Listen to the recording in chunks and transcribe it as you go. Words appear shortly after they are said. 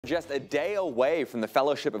Just a day away from the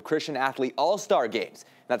Fellowship of Christian Athlete All-Star Games.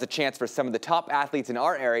 That's a chance for some of the top athletes in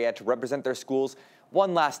our area to represent their schools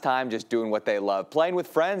one last time, just doing what they love, playing with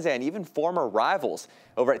friends and even former rivals.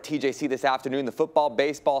 Over at TJC this afternoon, the football,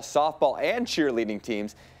 baseball, softball, and cheerleading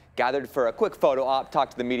teams gathered for a quick photo op,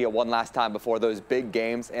 talked to the media one last time before those big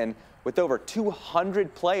games, and with over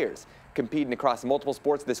 200 players competing across multiple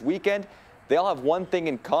sports this weekend, they all have one thing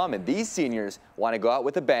in common. These seniors want to go out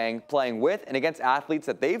with a bang, playing with and against athletes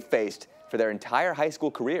that they've faced for their entire high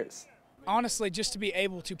school careers. Honestly, just to be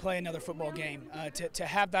able to play another football game, to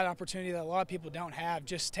have that opportunity that a lot of people don't have,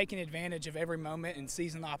 just taking advantage of every moment and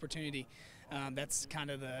seizing the opportunity, that's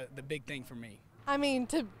kind of the big thing for me. I mean,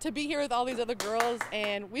 to be here with all these other girls,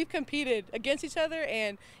 and we've competed against each other,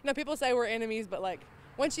 and people say we're enemies, but like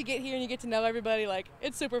once you get here and you get to know everybody, like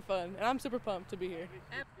it's super fun, and I'm super pumped to be here.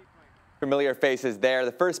 Familiar faces there.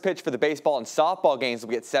 The first pitch for the baseball and softball games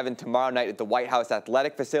will be at 7 tomorrow night at the White House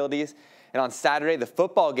Athletic Facilities. And on Saturday, the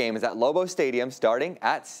football game is at Lobo Stadium starting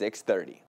at 6:30.